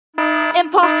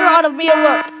Imposter out of me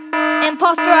alert.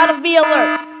 Imposter out of me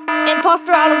alert.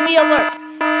 Imposter out of me alert.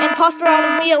 Imposter out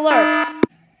of me alert.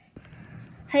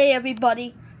 Hey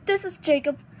everybody, this is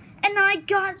Jacob, and I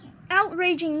got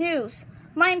outraging news.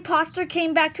 My imposter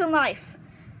came back to life,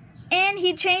 and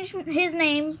he changed his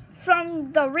name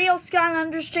from the real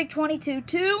Skylanders Jake 22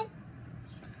 to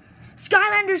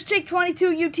Skylanders Jake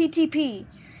 22 UTTP.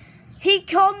 He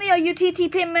called me a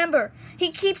UTTP member.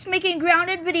 He keeps making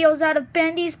grounded videos out of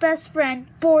Bendy's best friend,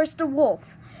 Boris the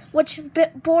Wolf, which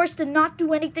Boris did not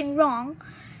do anything wrong,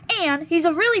 and he's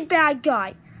a really bad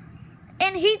guy.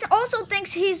 And he also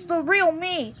thinks he's the real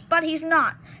me, but he's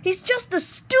not. He's just the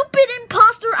stupid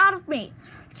imposter out of me.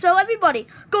 So everybody,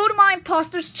 go to my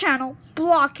imposter's channel,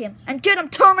 block him, and get him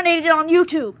terminated on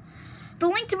YouTube. The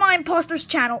link to my imposter's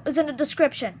channel is in the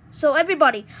description. So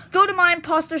everybody, go to my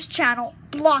imposter's channel,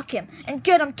 block him, and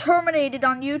get him terminated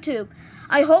on YouTube.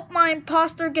 I hope my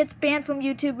imposter gets banned from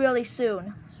YouTube really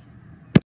soon.